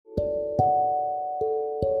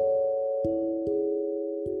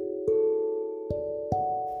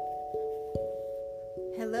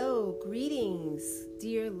Greetings,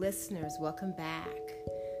 dear listeners. Welcome back.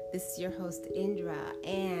 This is your host, Indra,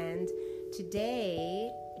 and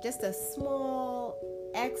today, just a small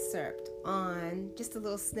excerpt on just a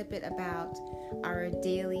little snippet about our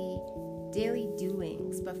daily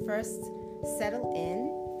doings. But first, settle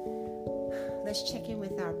in. Let's check in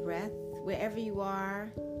with our breath. Wherever you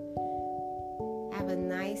are, have a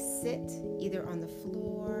nice sit, either on the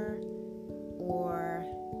floor or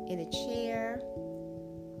in a chair,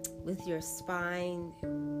 with your spine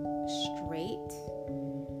straight,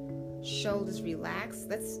 shoulders relaxed.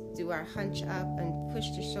 Let's do our hunch up and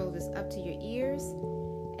push the shoulders up to your ears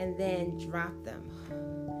and then drop them.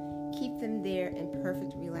 Keep them there in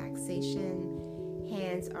perfect relaxation.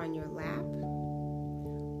 Hands on your lap,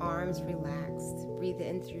 arms relaxed. Breathe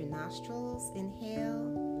in through your nostrils. Inhale,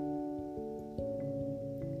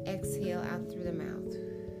 exhale out through the mouth.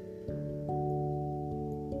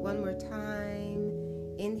 One more time.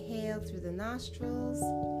 Inhale through the nostrils,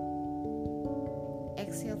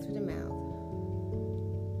 exhale through the mouth.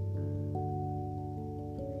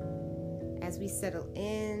 As we settle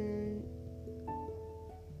in,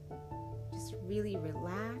 just really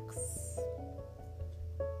relax.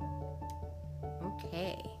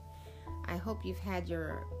 Okay, I hope you've had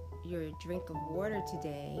your drink of water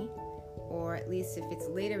today, or at least if it's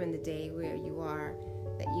later in the day where you are,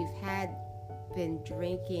 that you've been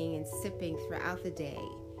drinking and sipping throughout the day.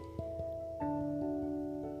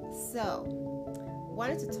 So,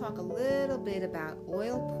 wanted to talk a little bit about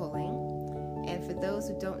oil pulling. And for those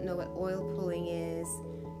who don't know what oil pulling is,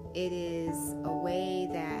 it is a way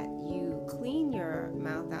that you clean your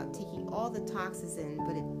mouth out, taking all the toxins in,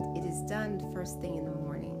 but it is done first thing in the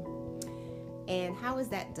morning. And how is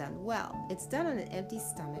that done? Well, it's done on an empty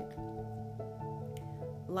stomach.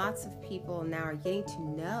 Lots of people now are getting to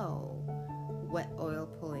know what oil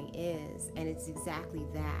pulling is, and it's exactly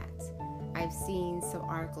that. I've seen some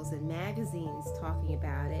articles in magazines talking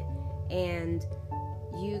about it, and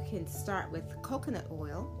you can start with coconut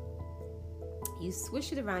oil. You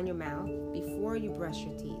swish it around your mouth before you brush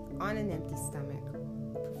your teeth on an empty stomach,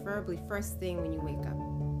 preferably first thing when you wake up.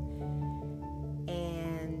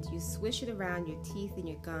 And you swish it around your teeth and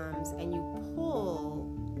your gums, and you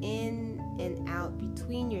pull in and out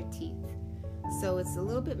between your teeth. So it's a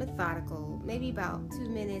little bit methodical, maybe about 2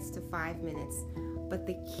 minutes to 5 minutes. But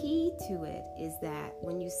the key to it is that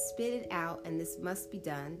when you spit it out, and this must be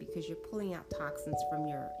done because you're pulling out toxins from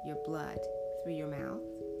your blood through your mouth,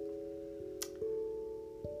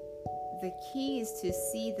 the key is to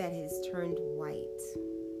see that it has turned white,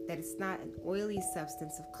 that it's not an oily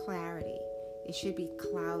substance of clarity. It should be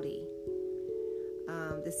cloudy.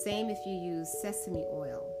 The same if you use sesame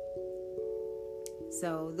oil.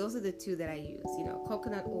 So those are the two that I use,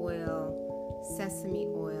 coconut oil, sesame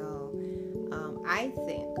oil. I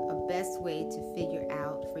think a best way to figure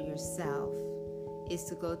out for yourself is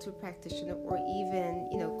to go to a practitioner, or even,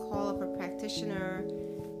 call up a practitioner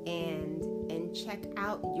and check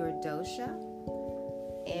out your dosha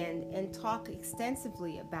and talk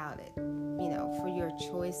extensively about it, for your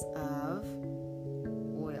choice of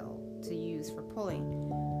oil to use for pulling.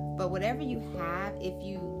 But whatever you have, if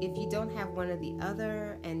you don't have one or the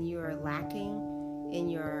other and you're lacking in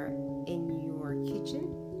your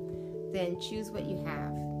kitchen, then choose what you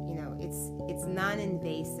have. It's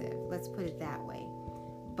non-invasive. Let's put it that way.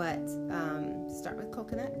 But start with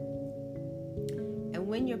coconut. And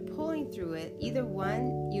when you're pulling through it, either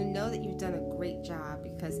one, that you've done a great job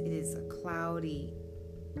because it is a cloudy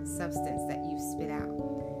substance that you've spit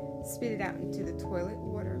out. Spit it out into the toilet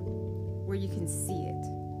water where you can see it.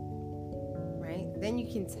 Right? Then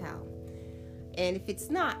you can tell. And if it's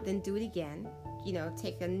not, then do it again.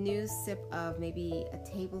 Take a new sip of maybe a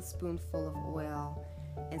tablespoonful of oil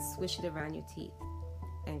and swish it around your teeth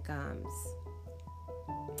and gums.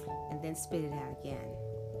 And then spit it out again.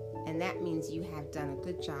 And that means you have done a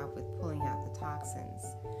good job with pulling out the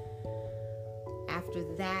toxins. After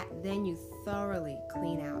that, then you thoroughly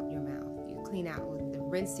clean out your mouth. You clean out with the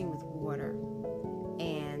rinsing with water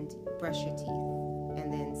and brush your teeth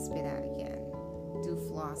and then spit out again. Do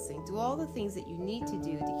flossing, do all the things that you need to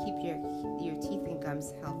do to keep your teeth and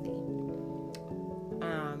gums healthy.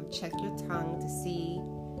 Check your tongue to see,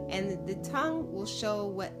 and the tongue will show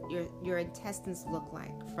what your intestines look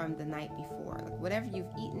like from the night before. Like whatever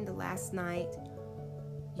you've eaten the last night,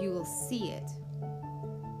 you will see it,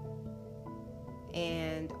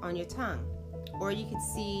 and on your tongue. Or you could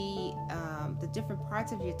see the different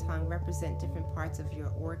parts of your tongue represent different parts of your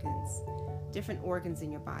organs, different organs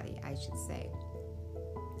in your body, I should say.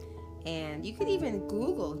 And you could even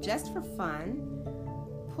Google, just for fun,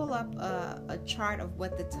 pull up a chart of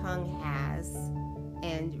what the tongue has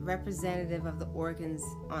and representative of the organs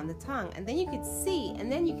on the tongue. And then you can see,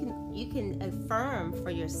 and then you can affirm for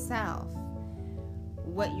yourself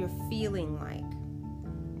what you're feeling like.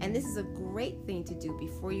 And this is a great thing to do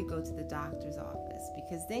before you go to the doctor's office,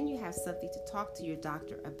 because then you have something to talk to your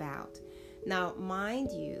doctor about. Now,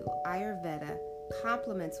 mind you, Ayurveda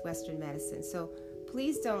complements Western medicine. So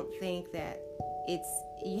please don't think that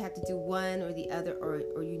you have to do one or the other,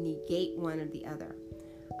 or you negate one or the other.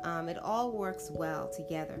 It all works well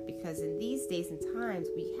together, because in these days and times,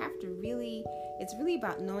 it's really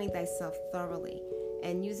about knowing thyself thoroughly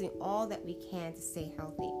and using all that we can to stay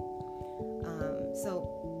healthy.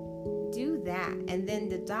 So do that, and then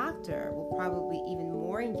the doctor will probably even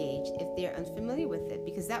more engaged if they're unfamiliar with it,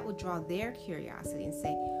 because that will draw their curiosity and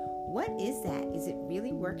say, what is that? Is it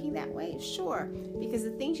really working that way? Sure, because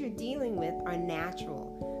the things you're dealing with are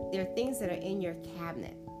natural. They're things that are in your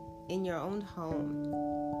cabinet, in your own home.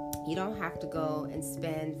 You don't have to go and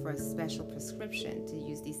spend for a special prescription to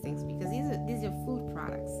use these things, because these are food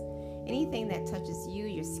products. Anything that touches you,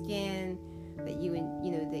 your skin, that you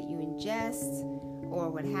ingest or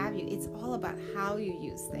what have you, it's all about how you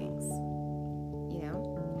use things.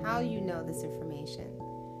 How you know this information.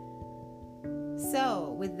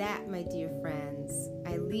 So with that, my dear friends,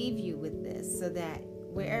 I leave you with this, so that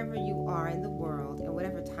wherever you are in the world and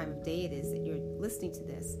whatever time of day it is that you're listening to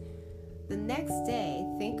this, the next day,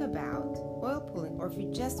 think about oil pulling, or if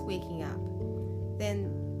you're just waking up,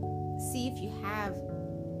 then see if you have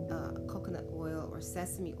coconut oil or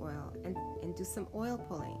sesame oil, and do some oil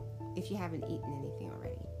pulling if you haven't eaten anything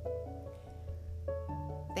already.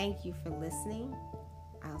 Thank you for listening.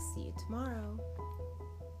 I'll see you tomorrow.